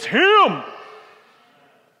here. It's him.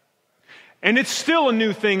 And it's still a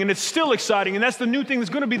new thing, and it's still exciting, and that's the new thing that's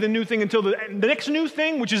going to be the new thing until the next new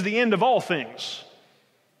thing, which is the end of all things.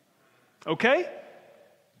 Okay?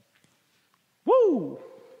 Woo!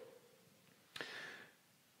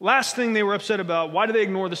 Last thing they were upset about, why do they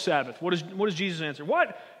ignore the Sabbath? What does Jesus answer?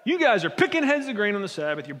 What? You guys are picking heads of grain on the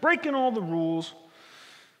Sabbath. You're breaking all the rules.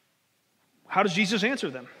 How does Jesus answer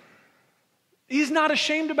them? He's not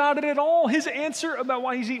ashamed about it at all. His answer about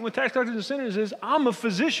why he's eating with tax collectors and sinners is, I'm a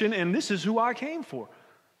physician and this is who I came for.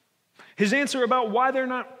 His answer about why they're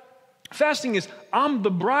not fasting is, I'm the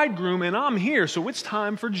bridegroom and I'm here, so it's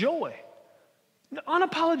time for joy.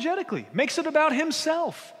 Unapologetically. Makes it about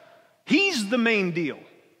himself. He's the main deal.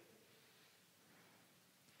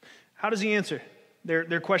 How does he answer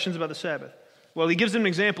their questions about the Sabbath? Well, he gives them an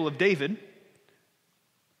example of David.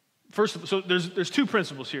 so there's two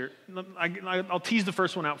principles here. I'll tease the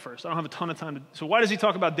first one out first. I don't have a ton of time. So why does he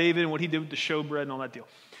talk about David and what he did with the showbread and all that deal?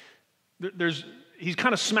 He's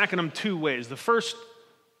kind of smacking them two ways. The first,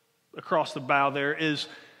 across the bow there, is,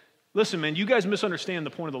 listen, man, you guys misunderstand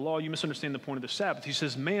the point of the law. You misunderstand the point of the Sabbath. He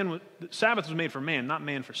says the Sabbath was made for man, not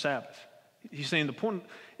man for Sabbath. He's saying the point,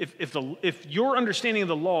 if your understanding of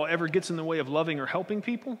the law ever gets in the way of loving or helping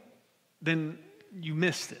people, then you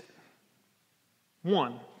missed it.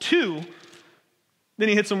 One. Two, then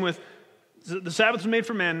he hits them with, the Sabbath was made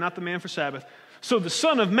for man, not the man for Sabbath. So the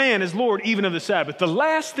Son of Man is Lord even of the Sabbath. The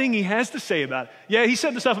last thing he has to say about it. Yeah, he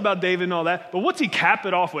said the stuff about David and all that, but what's he cap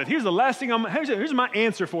it off with? Here's the last thing, here's my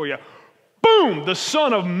answer for you. Boom! The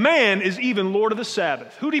Son of Man is even Lord of the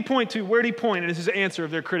Sabbath. Who did he point to? Where did he point? And it's his answer of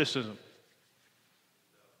their criticism.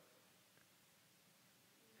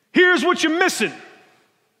 Here's what you're missing.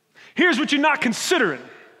 Here's what you're not considering.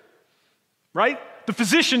 Right? The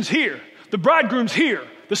physician's here. The bridegroom's here.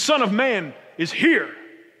 The Son of Man is here.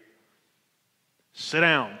 Sit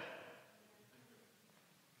down.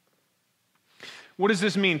 What does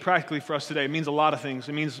this mean practically for us today? It means a lot of things.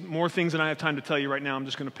 It means more things than I have time to tell you right now. I'm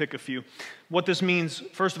just going to pick a few. What this means,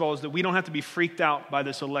 first of all, is that we don't have to be freaked out by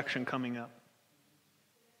this election coming up.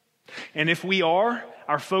 And if we are,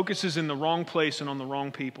 our focus is in the wrong place and on the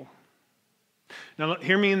wrong people. Now,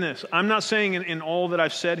 hear me in this. I'm not saying in all that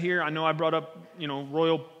I've said here, I know I brought up,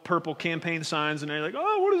 royal purple campaign signs, and they're like,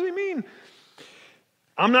 oh, what does he mean?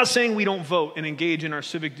 I'm not saying we don't vote and engage in our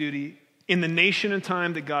civic duty in the nation and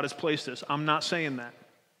time that God has placed us. I'm not saying that.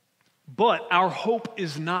 But our hope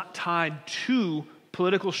is not tied to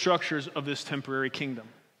political structures of this temporary kingdom.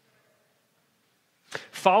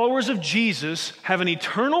 Followers of Jesus have an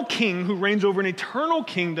eternal king who reigns over an eternal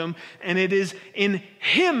kingdom, and it is in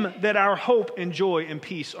him that our hope and joy and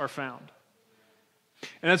peace are found.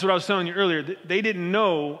 And that's what I was telling you earlier. They didn't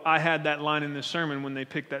know I had that line in this sermon when they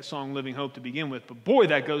picked that song, Living Hope, to begin with. But boy,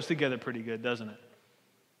 that goes together pretty good, doesn't it?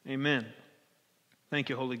 Amen. Thank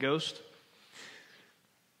you, Holy Ghost.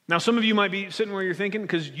 Now, some of you might be sitting where you're thinking,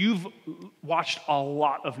 because you've watched a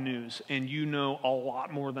lot of news, and you know a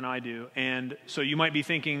lot more than I do. And so you might be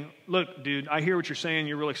thinking, look, dude, I hear what you're saying.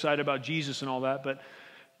 You're real excited about Jesus and all that, but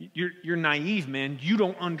you're naive, man. You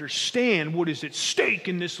don't understand what is at stake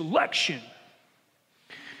in this election.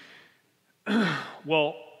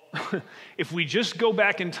 Well, if we just go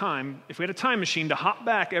back in time, if we had a time machine to hop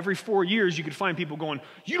back every 4 years, you could find people going,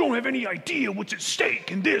 you don't have any idea what's at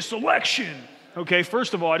stake in this election. Okay,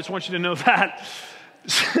 first of all, I just want you to know that.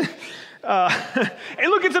 And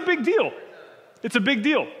look, it's a big deal. It's a big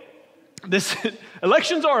deal.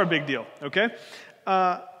 Elections are a big deal, okay?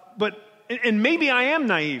 And maybe I am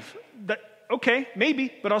naive. Okay,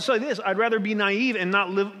 maybe, but I'll say this. I'd rather be naive and not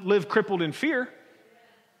live crippled in fear.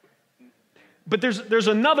 But there's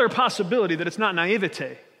another possibility that it's not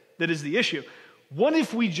naivete that is the issue. What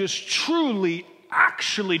if we just truly,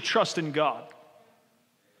 actually trust in God?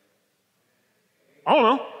 I don't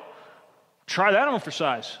know. Try that on for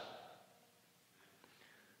size.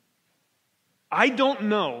 I don't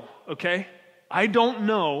know, okay? I don't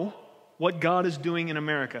know what God is doing in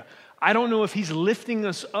America. I don't know if he's lifting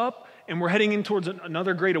us up and we're heading in towards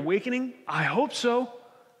another great awakening. I hope so.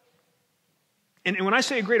 And when I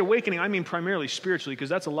say a great awakening, I mean primarily spiritually, because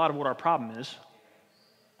that's a lot of what our problem is.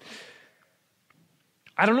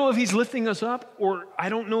 I don't know if he's lifting us up, or I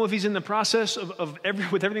don't know if he's in the process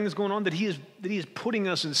with everything that's going on, that he is putting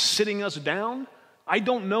us and sitting us down. I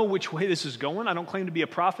don't know which way this is going. I don't claim to be a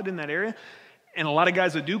prophet in that area. And a lot of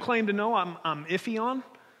guys that do claim to know, I'm iffy on.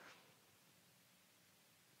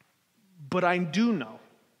 But I do know,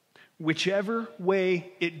 whichever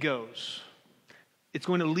way it goes, it's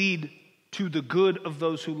going to lead to the good of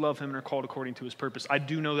those who love him and are called according to his purpose. I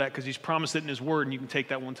do know that because he's promised it in his word, and you can take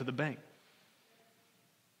that one to the bank.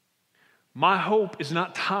 My hope is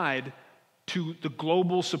not tied to the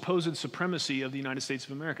global supposed supremacy of the United States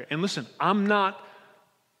of America. And listen, I'm not,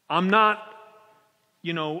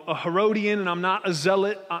 a Herodian, and I'm not a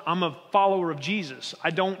zealot. I'm a follower of Jesus.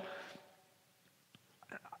 I don't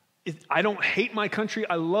hate my country.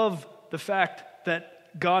 I love the fact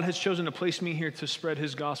that God has chosen to place me here to spread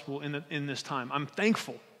his gospel in this time. I'm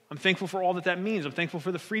thankful. I'm thankful for all that means. I'm thankful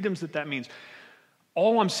for the freedoms that means.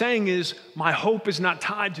 All I'm saying is my hope is not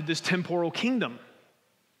tied to this temporal kingdom,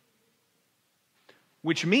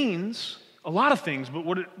 which means a lot of things. But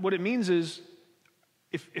what it means is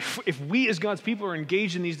if we as God's people are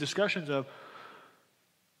engaged in these discussions of,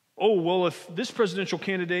 oh, well, if this presidential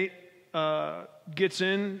candidate gets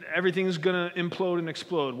in, everything's going to implode and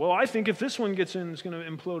explode. Well, I think if this one gets in, it's going to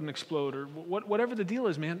implode and explode, or whatever the deal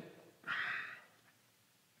is, man.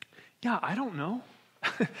 Yeah, I don't know.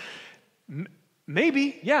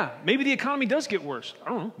 Maybe, yeah, maybe the economy does get worse. I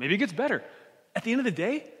don't know, maybe it gets better. At the end of the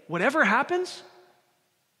day, whatever happens,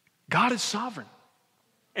 God is sovereign.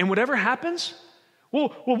 And whatever happens, well,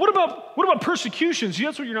 what about persecution? See,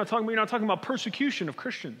 that's what you're not talking about. You're not talking about persecution of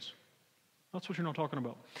Christians. That's what you're not talking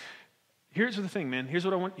about. Here's the thing, man. Here's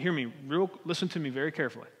what I want. Hear me. Listen to me very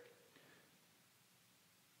carefully.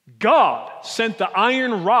 God sent the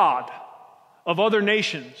iron rod of other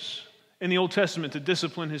nations in the Old Testament to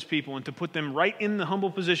discipline his people and to put them right in the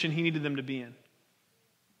humble position he needed them to be in.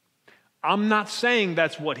 I'm not saying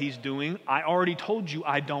that's what he's doing. I already told you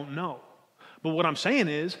I don't know. But what I'm saying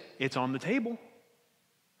is it's on the table.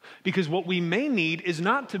 Because what we may need is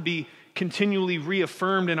not to be continually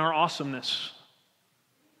reaffirmed in our awesomeness.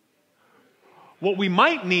 What we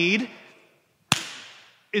might need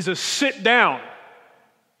is a sit down.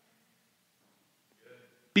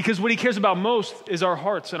 Because what he cares about most is our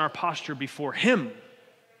hearts and our posture before him.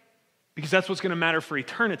 Because that's what's going to matter for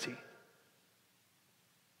eternity.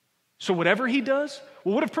 So whatever he does,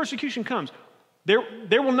 well, what if persecution comes? There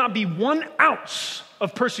will not be 1 ounce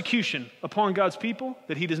of persecution upon God's people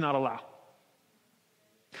that he does not allow.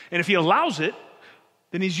 And if he allows it,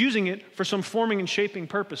 then he's using it for some forming and shaping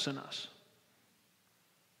purpose in us.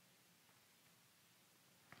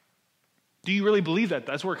 Do you really believe that?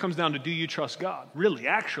 That's where it comes down to, do you trust God? Really,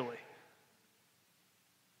 actually.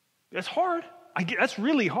 That's hard. That's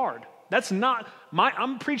really hard. That's not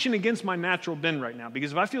I'm preaching against my natural bend right now,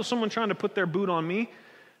 because if I feel someone trying to put their boot on me,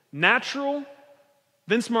 natural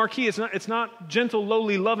Vince Marquis, it's not gentle,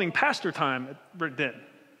 lowly, loving pastor time then.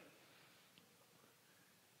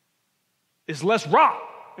 It's less rock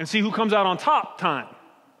and see who comes out on top time.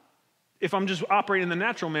 If I'm just operating the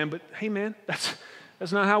natural man, but hey man,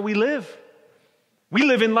 that's not how we live. We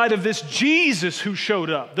live in light of this Jesus who showed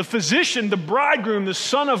up, the physician, the bridegroom, the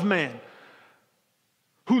Son of Man,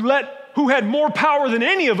 who had more power than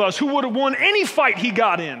any of us, who would have won any fight he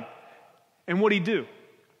got in. And what'd he do?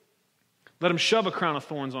 Let him shove a crown of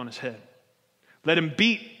thorns on his head. Let him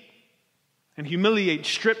beat and humiliate,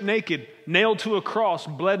 strip naked, nailed to a cross,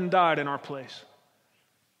 bled and died in our place.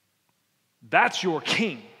 That's your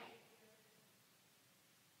king,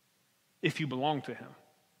 if you belong to him.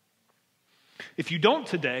 If you don't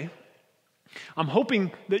today, I'm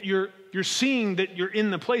hoping that you're seeing that you're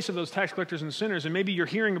in the place of those tax collectors and sinners, and maybe you're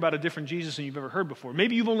hearing about a different Jesus than you've ever heard before.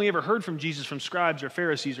 Maybe you've only ever heard from Jesus from scribes or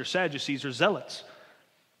Pharisees or Sadducees or zealots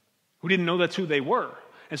who didn't know that's who they were.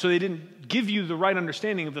 And so they didn't give you the right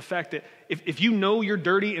understanding of the fact that if you know you're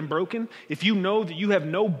dirty and broken, if you know that you have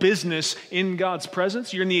no business in God's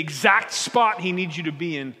presence, you're in the exact spot he needs you to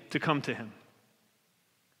be in to come to him.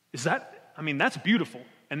 That's beautiful.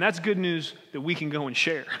 And that's good news that we can go and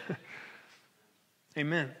share.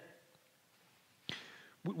 Amen.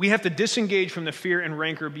 We have to disengage from the fear and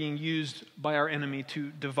rancor being used by our enemy to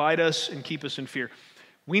divide us and keep us in fear.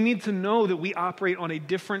 We need to know that we operate on a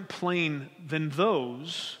different plane than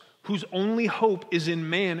those whose only hope is in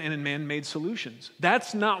man and in man-made solutions.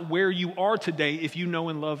 That's not where you are today if you know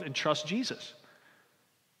and love and trust Jesus.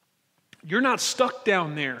 You're not stuck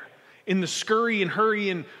down there in the scurry and hurry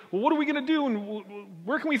and, well, what are we going to do and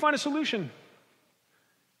where can we find a solution?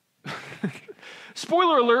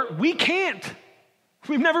 Spoiler alert, we can't.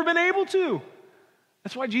 We've never been able to.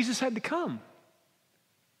 That's why Jesus had to come.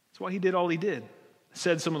 That's why he did all he did.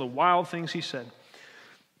 Said some of the wild things he said.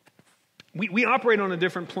 We operate on a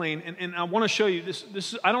different plane, and I want to show you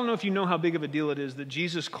this. I don't know if you know how big of a deal it is that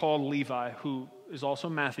Jesus called Levi, who is also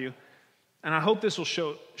Matthew, and I hope this will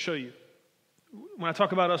show you. When I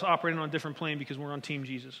talk about us operating on a different plane because we're on Team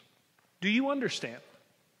Jesus. Do you understand?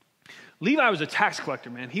 Levi was a tax collector,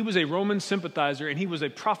 man. He was a Roman sympathizer, and he was a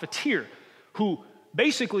profiteer who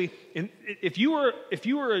basically, if you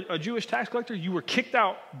were a Jewish tax collector, you were kicked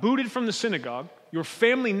out, booted from the synagogue, your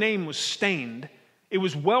family name was stained. It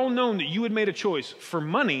was well known that you had made a choice for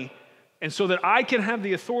money, and so that I can have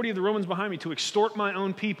the authority of the Romans behind me to extort my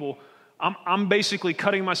own people, I'm basically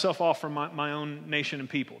cutting myself off from my own nation and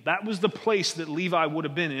people. That was the place that Levi would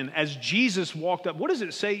have been in as Jesus walked up. What does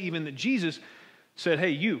it say even that Jesus said,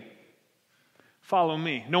 hey, you, follow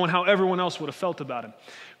me, knowing how everyone else would have felt about him.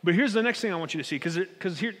 But here's the next thing I want you to see,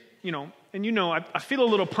 because here, I feel a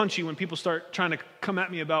little punchy when people start trying to come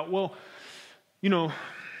at me about, well, the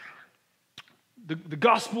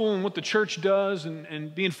gospel and what the church does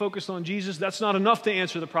and being focused on Jesus, that's not enough to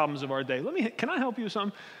answer the problems of our day. Can I help you with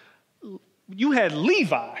something? You had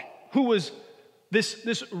Levi, who was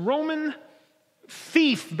this Roman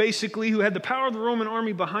thief, basically, who had the power of the Roman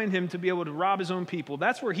army behind him to be able to rob his own people.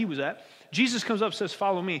 That's where he was at. Jesus comes up and says,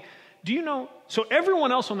 follow me. do you know, so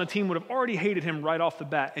everyone else on the team would have already hated him right off the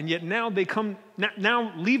bat, and yet now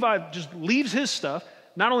now Levi just leaves his stuff.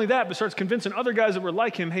 Not only that, but starts convincing other guys that were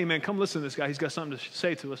like him, hey man, come listen to this guy. He's got something to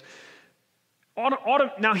say to us.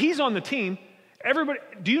 Now he's on the team. Everybody,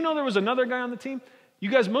 do you know there was another guy on the team? You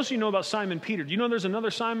guys, most of you know about Simon Peter. Do you know there's another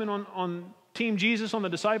Simon on Team Jesus, on the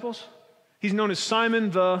disciples? He's known as Simon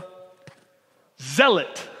the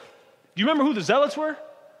Zealot. Do you remember who the Zealots were?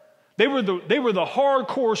 They were the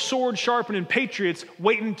hardcore sword sharpening patriots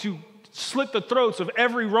waiting to slit the throats of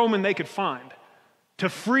every Roman they could find to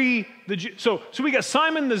free the Jews. So we got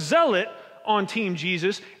Simon the Zealot on Team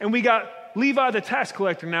Jesus, and we got Levi the tax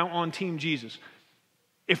collector now on Team Jesus.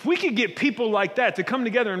 If we could get people like that to come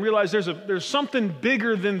together and realize there's something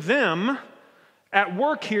bigger than them at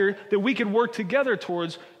work here that we could work together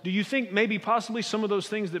towards, do you think maybe possibly some of those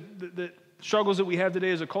things that struggles that we have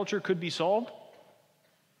today as a culture could be solved?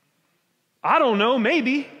 I don't know,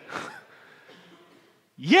 maybe.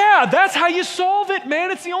 Yeah, that's how you solve it,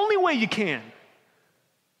 man. It's the only way you can.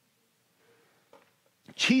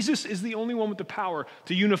 Jesus is the only one with the power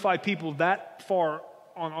to unify people that far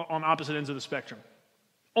on opposite ends of the spectrum.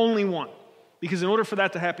 Only one. Because in order for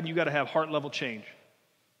that to happen, you got to have heart level change.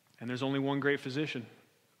 And there's only one great physician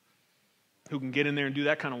who can get in there and do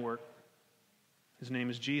that kind of work. His name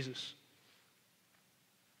is Jesus.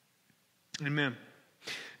 Amen.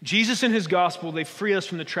 Jesus and his gospel, they free us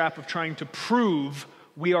from the trap of trying to prove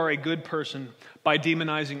we are a good person by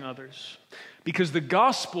demonizing others. Because the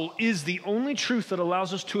gospel is the only truth that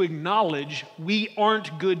allows us to acknowledge we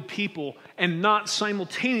aren't good people and not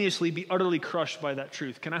simultaneously be utterly crushed by that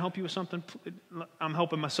truth. Can I help you with something? I'm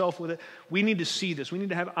helping myself with it. We need to see this. We need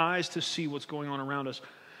to have eyes to see what's going on around us.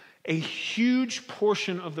 A huge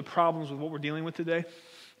portion of the problems with what we're dealing with today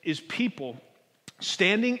is people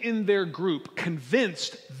standing in their group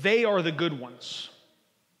convinced they are the good ones.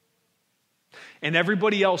 And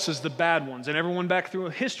everybody else is the bad ones. And everyone back through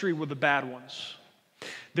history were the bad ones.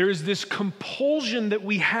 There is this compulsion that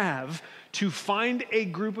we have to find a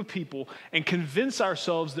group of people and convince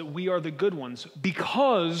ourselves that we are the good ones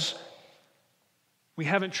because we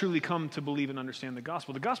haven't truly come to believe and understand the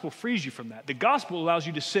gospel. The gospel frees you from that. The gospel allows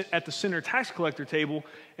you to sit at the sinner tax collector table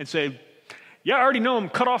and say, yeah, I already know I'm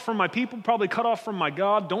cut off from my people, probably cut off from my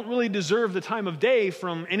God, don't really deserve the time of day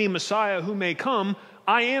from any Messiah who may come.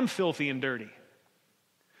 I am filthy and dirty.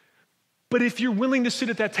 But if you're willing to sit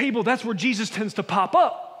at that table, that's where Jesus tends to pop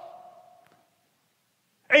up.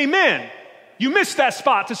 Amen. You missed that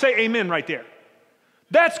spot to say amen right there.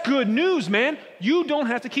 That's good news, man. You don't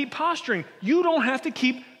have to keep posturing. You don't have to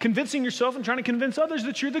keep convincing yourself and trying to convince others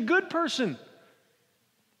that you're the good person.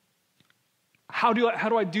 How do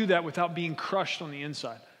I do that without being crushed on the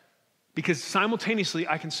inside? Because simultaneously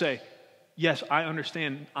I can say, yes, I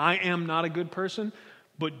understand I am not a good person,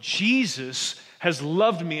 but Jesus has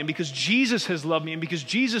loved me, and because Jesus has loved me, and because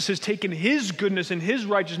Jesus has taken his goodness and his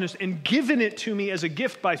righteousness and given it to me as a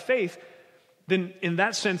gift by faith, then in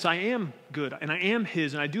that sense I am good, and I am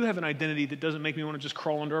his, and I do have an identity that doesn't make me want to just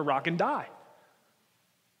crawl under a rock and die.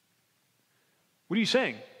 What are you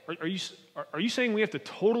saying? Are you saying we have to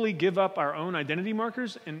totally give up our own identity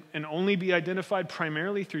markers and only be identified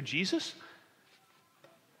primarily through Jesus?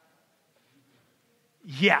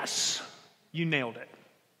 Yes, you nailed it.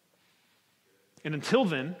 And until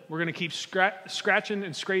then, we're going to keep scratching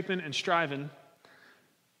and scraping and striving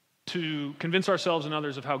to convince ourselves and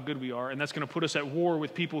others of how good we are, and that's going to put us at war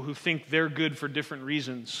with people who think they're good for different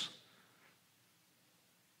reasons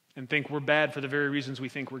and think we're bad for the very reasons we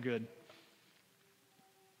think we're good.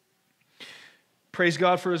 Praise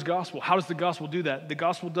God for his gospel. How does the gospel do that? The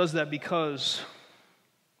gospel does that because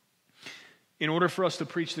in order for us to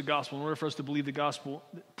preach the gospel, in order for us to believe the gospel,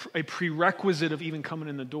 a prerequisite of even coming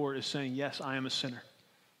in the door is saying, yes, I am a sinner,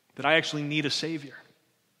 that I actually need a Savior.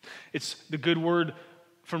 It's the good word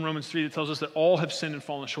from Romans 3 that tells us that all have sinned and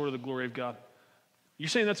fallen short of the glory of God. You're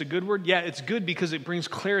saying that's a good word? Yeah, it's good because it brings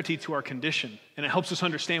clarity to our condition, and it helps us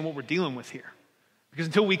understand what we're dealing with here. Because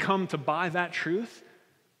until we come to buy that truth,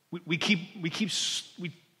 we're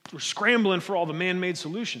scrambling for all the man-made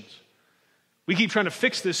solutions. We keep trying to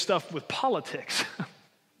fix this stuff with politics.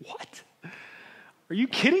 What? Are you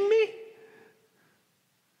kidding me?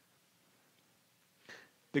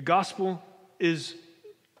 The gospel is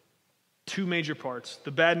two major parts.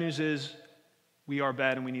 The bad news is we are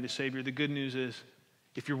bad and we need a Savior. The good news is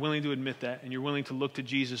if you're willing to admit that and you're willing to look to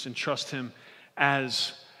Jesus and trust him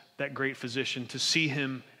as that great physician, to see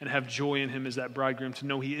him and have joy in him as that bridegroom, to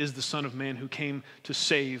know he is the Son of Man who came to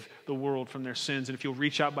save the world from their sins. And if you'll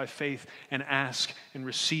reach out by faith and ask and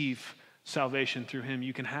receive salvation through him,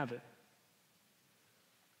 you can have it.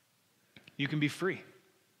 You can be free.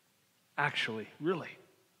 Actually, really.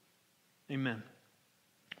 Amen.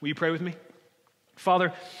 Will you pray with me?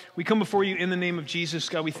 Father, we come before you in the name of Jesus.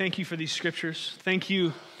 God, we thank you for these scriptures. Thank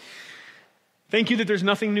you that there's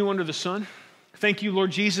nothing new under the sun. Thank you,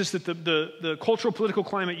 Lord Jesus, that the cultural, political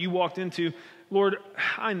climate you walked into, Lord,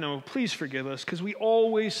 I know, please forgive us, because we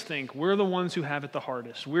always think we're the ones who have it the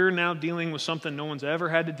hardest. We're now dealing with something no one's ever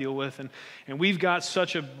had to deal with, and we've got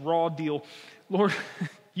such a raw deal. Lord,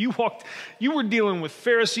 you were dealing with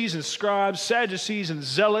Pharisees and scribes, Sadducees and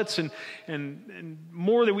zealots, and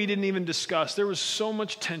more that we didn't even discuss. There was so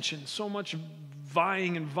much tension, so much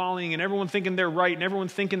vying and volleying, and everyone thinking they're right, and everyone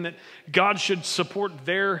thinking that God should support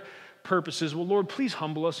their purposes. Well, Lord, please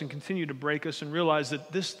humble us and continue to break us and realize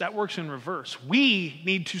that works in reverse. We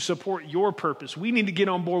need to support your purpose. We need to get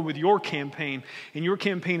on board with your campaign, and your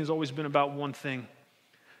campaign has always been about one thing: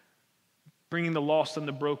 bringing the lost and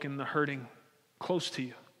the broken, the hurting close to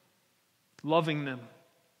you, loving them,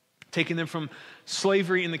 taking them from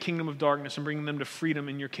slavery in the kingdom of darkness and bringing them to freedom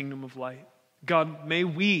in your kingdom of light. God, may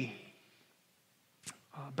we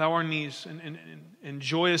bow our knees and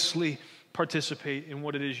joyously participate in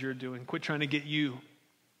what it is you're doing. Quit trying to get you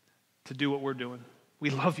to do what we're doing. We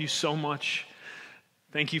love you so much.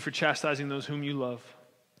 Thank you for chastising those whom you love.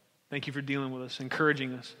 Thank you for dealing with us,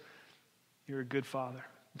 encouraging us. You're a good Father.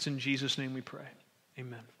 It's in Jesus' name we pray.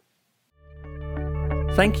 Amen.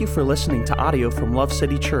 Thank you for listening to audio from Love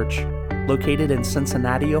City Church, located in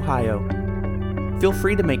Cincinnati, Ohio. Feel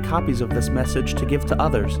free to make copies of this message to give to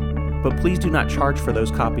others, but please do not charge for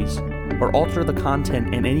those copies or alter the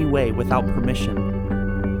content in any way without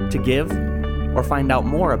permission. To give or find out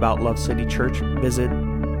more about Love City Church, visit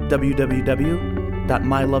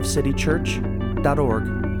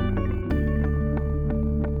www.mylovecitychurch.org.